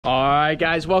Alright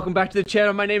guys, welcome back to the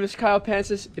channel. My name is Kyle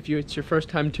Pancis. If it's your first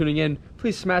time tuning in,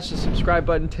 please smash the subscribe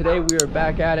button. Today we are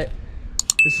back at it.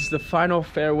 This is the final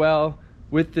farewell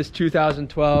with this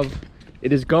 2012.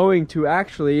 It is going to,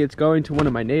 it's going to one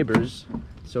of my neighbors.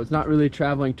 So it's not really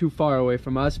traveling too far away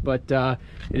from us, but it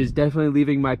is definitely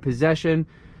leaving my possession.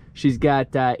 She's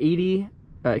got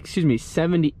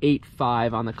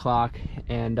 78.5 on the clock.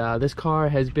 And this car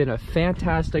has been a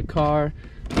fantastic car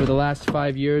for the last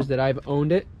 5 years that I've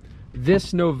owned it.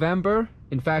 This November,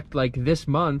 in fact, like this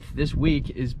month, this week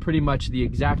is pretty much the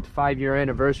exact 5-year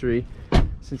anniversary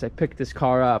since I picked this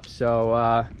car up. So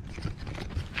I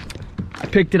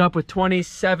picked it up with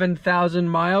 27,000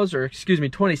 miles, or excuse me,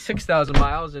 26,000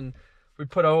 miles, and we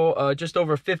put just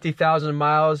over 50,000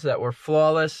 miles that were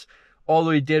flawless. All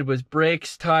we did was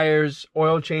brakes, tires,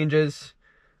 oil changes.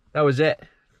 That was it.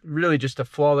 Really just a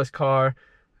flawless car.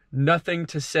 Nothing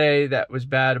to say that was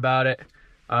bad about it.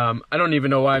 I don't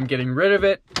even know why I'm getting rid of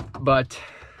it, but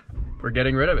we're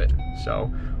getting rid of it.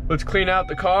 So let's clean out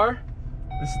the car.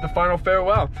 This is the final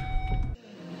farewell.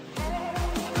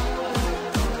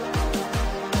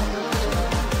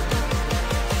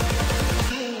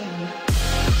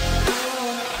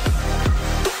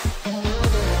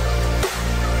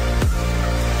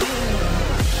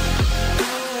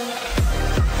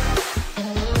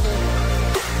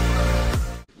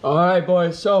 All right,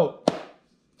 boys, so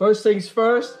first things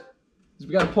first is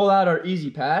we got to pull out our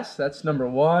Easy Pass. That's number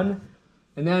one.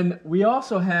 And then we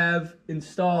also have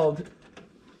installed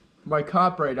my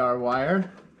cop radar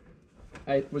wire.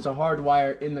 It was a hard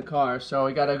wire in the car, so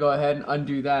we got to go ahead and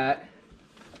undo that.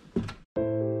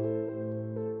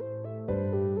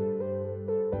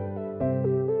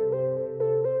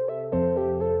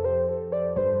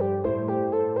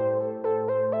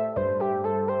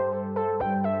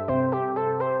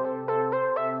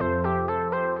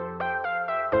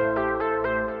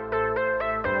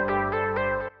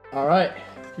 Alright,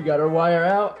 we got our wire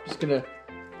out. Just gonna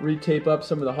re-tape up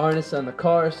some of the harness on the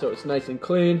car so it's nice and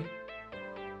clean.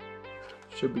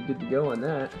 Should be good to go on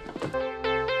that.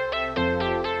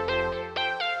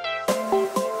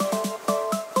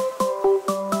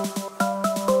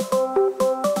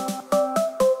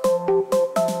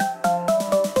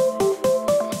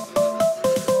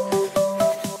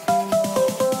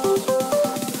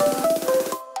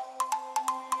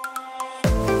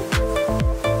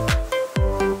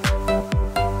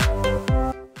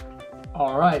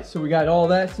 Alright, so we got all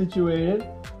that situated.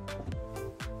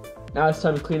 Now it's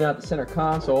time to clean out the center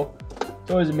console. It's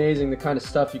always amazing the kind of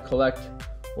stuff you collect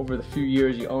over the few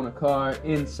years you own a car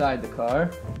inside the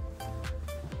car.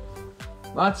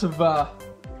 Lots of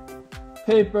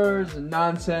papers and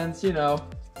nonsense, you know.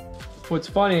 What's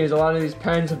funny is a lot of these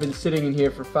pens have been sitting in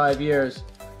here for 5 years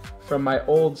from my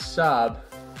old Saab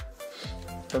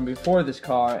from before this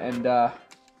car, and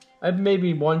I've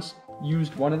maybe once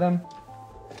used one of them.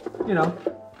 You know,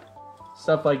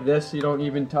 stuff like this you don't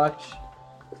even touch.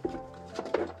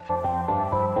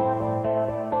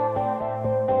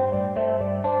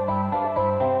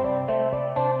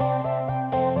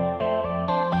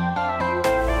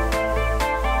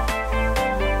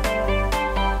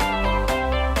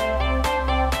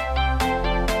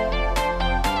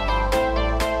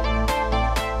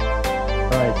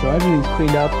 Alright, so everything's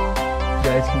cleaned up. You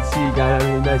guys can see, got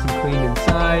everything nice and clean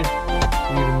inside.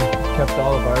 We even kept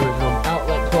all of our original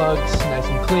outlet plugs nice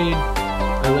and clean.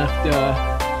 I left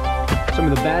some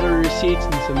of the battery receipts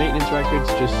and some maintenance records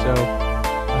just so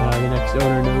the next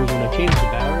owner knows when I changed the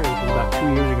battery, which was about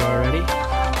 2 years ago already,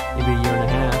 maybe a year and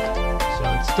a half. So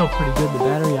it's still pretty good, the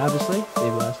battery, obviously.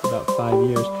 They've lasted about 5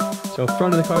 years. So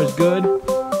front of the car is good.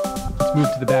 Let's move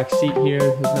to the back seat here.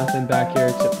 There's nothing back here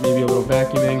except maybe a little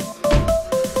vacuuming.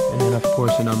 And then of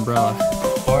course an umbrella.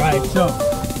 All right, so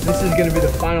this is gonna be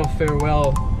the final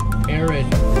farewell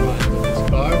errand run with this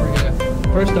car. We're gonna,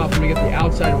 first off, I'm gonna get the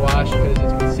outside wash because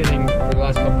it's been sitting for the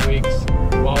last couple weeks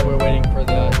while we're waiting for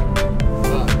the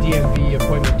DMV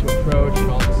appointment to approach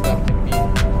and all the stuff to be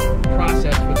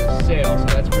processed for the sale. So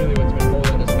that's really what's been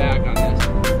holding us back on this.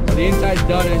 So the inside's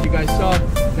done, as you guys saw.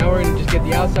 Now we're gonna just get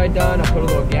the outside done. I'll put a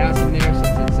little gas in there since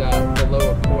it's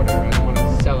below a quarter. I don't want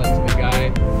to sell it to the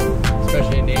guy,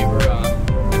 especially a neighbor.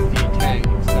 Empty tank,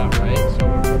 it's not right. So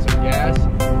we'll put some gas.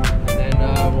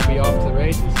 We'll be off to the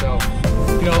races. So,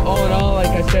 you know, all in all, like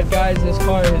I said, guys, this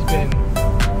car has been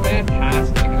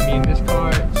fantastic. I mean, this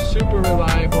car is super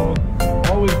reliable.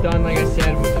 All we've done, like I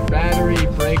said, was a battery,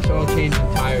 brakes, oil change,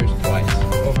 and tires twice.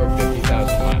 Over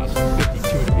 50,000 miles,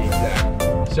 52 to be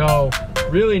exact. So,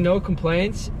 really no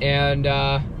complaints, and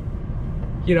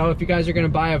you know, if you guys are gonna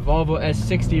buy a Volvo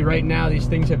S60 right now, these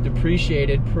things have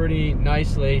depreciated pretty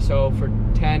nicely. So for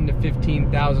 $10,000 to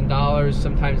 $15,000,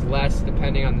 sometimes less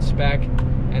depending on the spec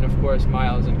and of course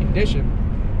miles and condition,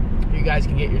 you guys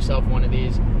can get yourself one of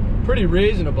these pretty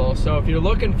reasonable. So if you're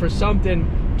looking for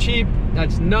something cheap,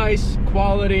 that's nice,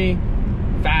 quality,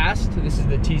 fast, this is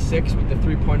the T6 with the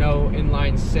 3.0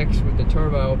 inline 6 with the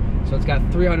turbo. So it's got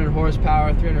 300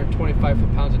 horsepower, 325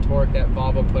 foot-pounds of torque that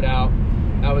Volvo put out.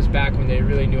 That was back when they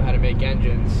really knew how to make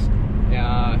engines.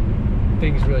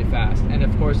 Things really fast. And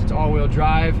of course it's all-wheel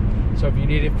drive, so if you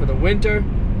need it for the winter,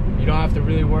 you don't have to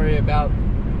really worry about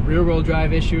rear-wheel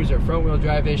drive issues or front-wheel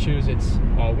drive issues. It's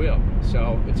all-wheel.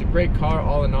 So it's a great car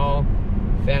all in all,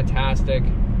 fantastic.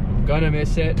 I'm gonna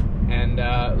miss it. And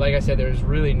like I said, there's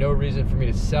really no reason for me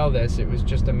to sell this. It was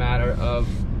just a matter of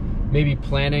maybe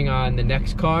planning on the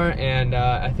next car, and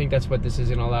I think that's what this is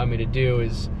gonna allow me to do,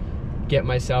 is get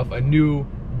myself a new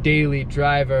daily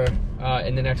driver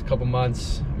in the next couple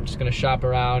months. I'm just gonna shop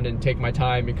around and take my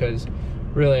time, because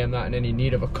really I'm not in any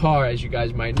need of a car. As you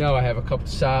guys might know, I have a couple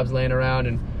Saabs laying around,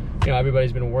 and you know,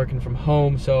 everybody's been working from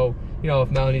home, so you know, if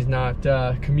Melanie's not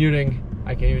commuting,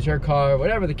 I can use her car.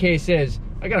 Whatever the case is,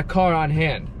 I got a car on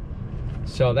hand.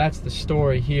 So that's the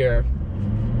story here.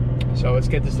 So let's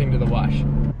get this thing to the wash.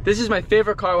 This is my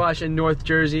favorite car wash in North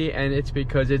Jersey, and it's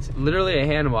because it's literally a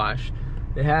hand wash.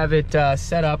 They have it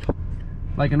set up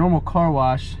like a normal car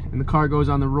wash, and the car goes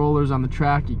on the rollers on the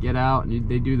track. You get out and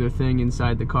they do their thing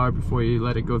inside the car before you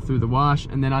let it go through the wash.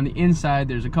 And then on the inside,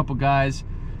 there's a couple guys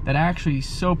that actually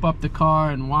soap up the car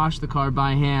and wash the car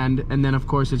by hand. And then of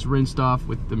course it's rinsed off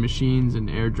with the machines and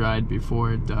air dried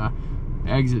before it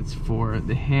exits for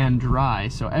the hand dry.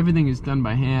 So everything is done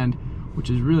by hand, which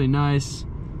is really nice.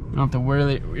 You don't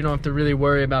have to really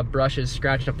worry about brushes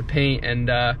scratching up the paint.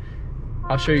 And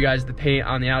I'll show you guys the paint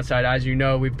on the outside. As you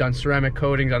know, we've done ceramic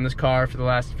coatings on this car for the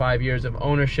last 5 years of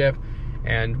ownership,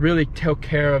 and really took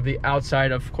care of the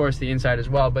outside, of course the inside as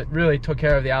well, but really took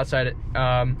care of the outside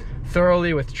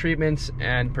thoroughly with treatments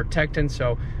and protectants.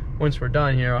 So once we're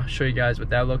done here, I'll show you guys what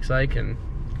that looks like, and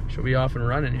she'll be off and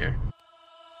running here.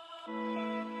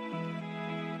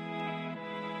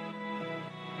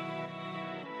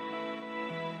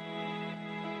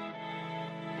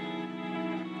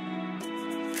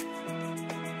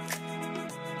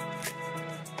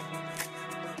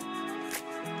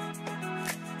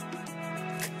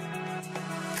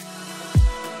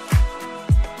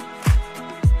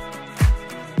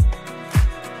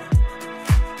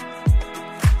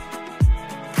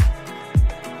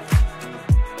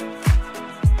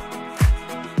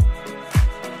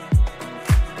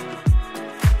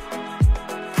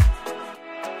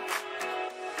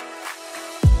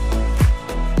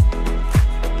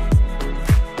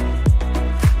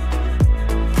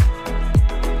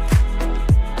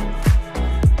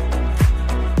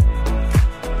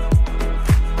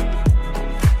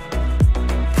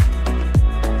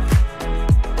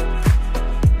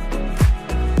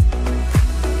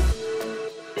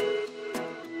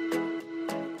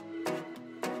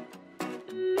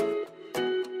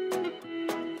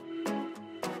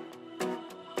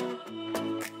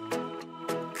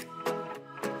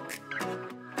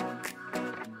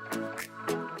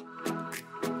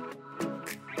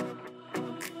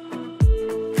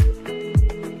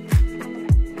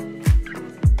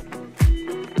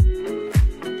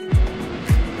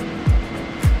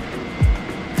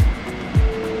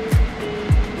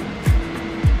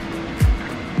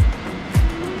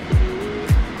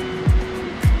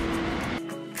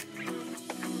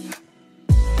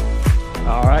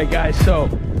 Alright guys, so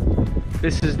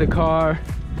this is the car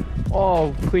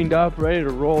all cleaned up, ready to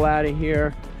roll out of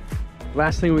here.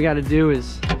 Last thing we got to do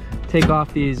is take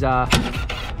off these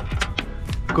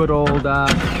good old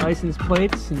license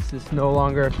plates, since it's no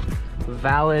longer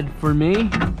valid for me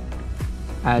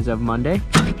as of Monday.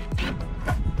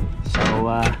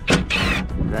 So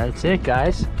that's it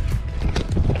guys.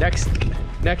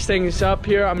 Next thing is up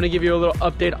here, I'm gonna give you a little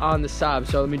update on the Saab.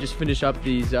 So let me just finish up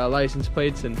these license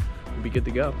plates and we'll be good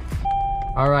to go.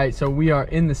 All right, so we are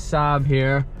in the Saab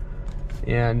here,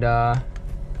 and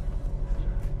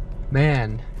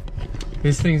man,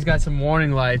 this thing's got some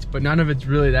warning lights, but none of it's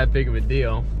really that big of a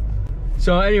deal.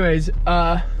 So anyways,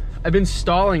 I've been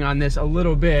stalling on this a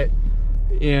little bit,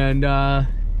 and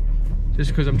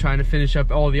just because I'm trying to finish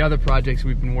up all the other projects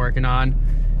we've been working on.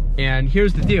 And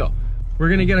here's the deal. We're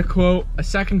gonna get a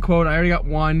second quote. I already got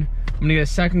one. I'm gonna get a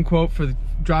second quote for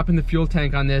dropping the fuel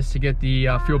tank on this to get the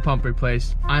fuel pump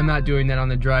replaced. I'm not doing that on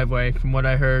the driveway. From what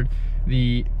I heard,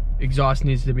 the exhaust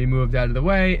needs to be moved out of the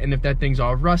way, and if that thing's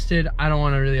all rusted, I don't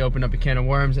want to really open up a can of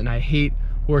worms, and I hate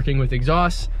working with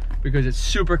exhausts. because it's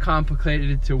super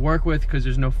complicated to work with because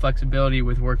there's no flexibility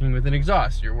with working with an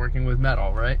exhaust. You're working with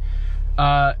metal, right?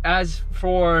 As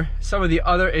for some of the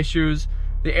other issues,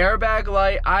 the airbag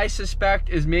light, I suspect,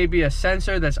 is maybe a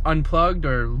sensor that's unplugged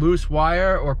or loose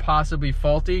wire or possibly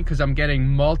faulty, because I'm getting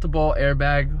multiple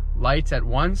airbag lights at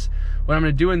once. What I'm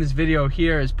going to do in this video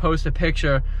here is post a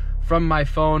picture from my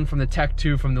phone from the Tech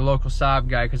 2 from the local Saab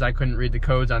guy, because I couldn't read the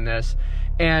codes on this.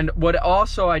 And what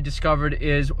also I discovered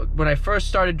is when I first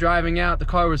started driving out, the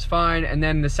car was fine, and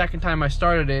then the second time I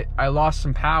started it, I lost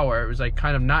some power. It was like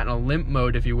kind of not in a limp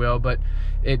mode, if you will, but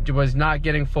it was not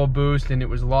getting full boost and it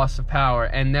was loss of power.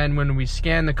 And then when we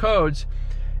scanned the codes,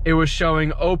 it was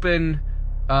showing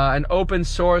an open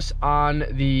source on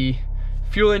the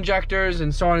fuel injectors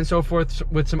and so on and so forth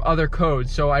with some other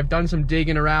codes. So I've done some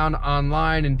digging around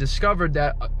online and discovered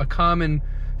that a common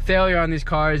failure on these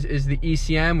cars is the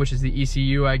ECM, which is the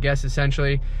ECU, I guess,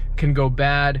 essentially, can go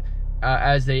bad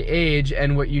as they age.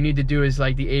 And what you need to do is,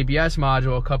 like the ABS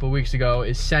module a couple weeks ago,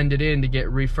 is send it in to get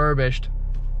refurbished,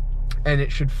 and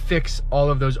it should fix all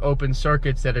of those open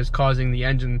circuits that is causing the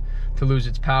engine to lose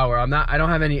its power. I don't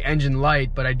have any engine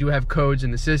light, but I do have codes in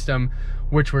the system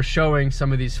which were showing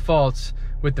some of these faults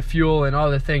with the fuel and all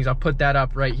the things. I'll put that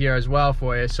up right here as well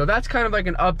for you. So that's kind of like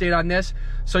an update on this.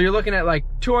 So you're looking at like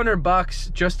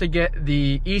 $200 just to get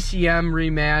the ECM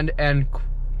remanned, and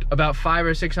about $500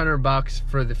 or $600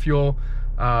 for the fuel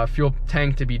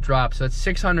tank to be dropped. So that's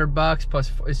 $600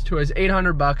 plus is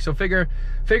 $800. So figure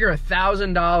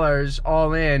 $1,000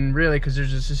 all in, really, because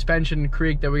there's a suspension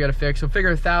creak that we got to fix. So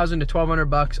figure $1,000 to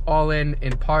 $1,200 all in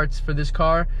parts for this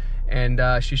car, and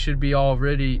she should be all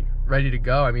ready to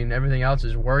go. I mean, everything else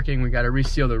is working. We got to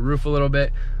reseal the roof a little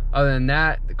bit. Other than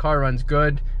that, the car runs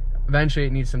good. Eventually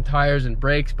it needs some tires and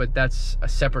brakes, but that's a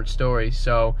separate story.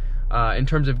 So in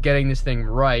terms of getting this thing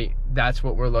right, that's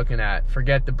what we're looking at.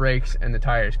 Forget the brakes and the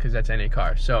tires, because that's any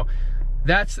car. So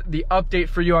that's the update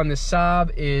for you on the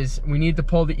Saab. Is we need to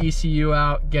pull the ECU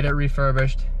out, get it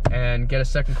refurbished, and get a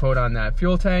second quote on that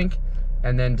fuel tank,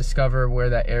 and then discover where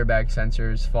that airbag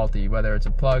sensor is faulty, whether it's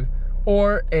a plug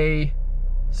or a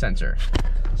sensor.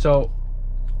 So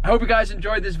I hope you guys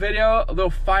enjoyed this video. A little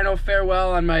final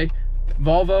farewell on my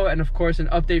Volvo, and of course an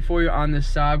update for you on this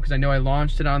Saab, because I know I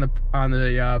launched it on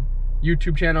the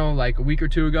YouTube channel like a week or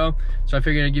two ago. So I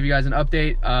figured I'd give you guys an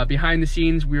update. Behind the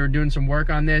scenes, we were doing some work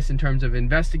on this in terms of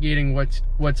investigating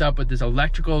what's up with this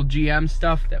electrical GM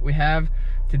stuff that we have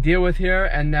to deal with here,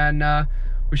 and then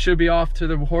we should be off to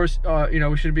the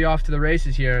we should be off to the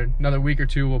races here. Another week or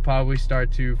two, we'll probably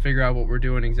start to figure out what we're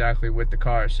doing exactly with the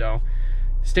car. So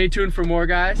stay tuned for more,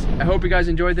 guys. I hope you guys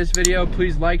enjoyed this video.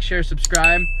 Please like, share,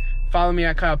 subscribe. Follow me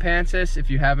at Pancis if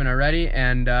you haven't already,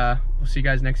 and we'll see you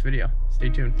guys next video. Stay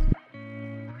tuned.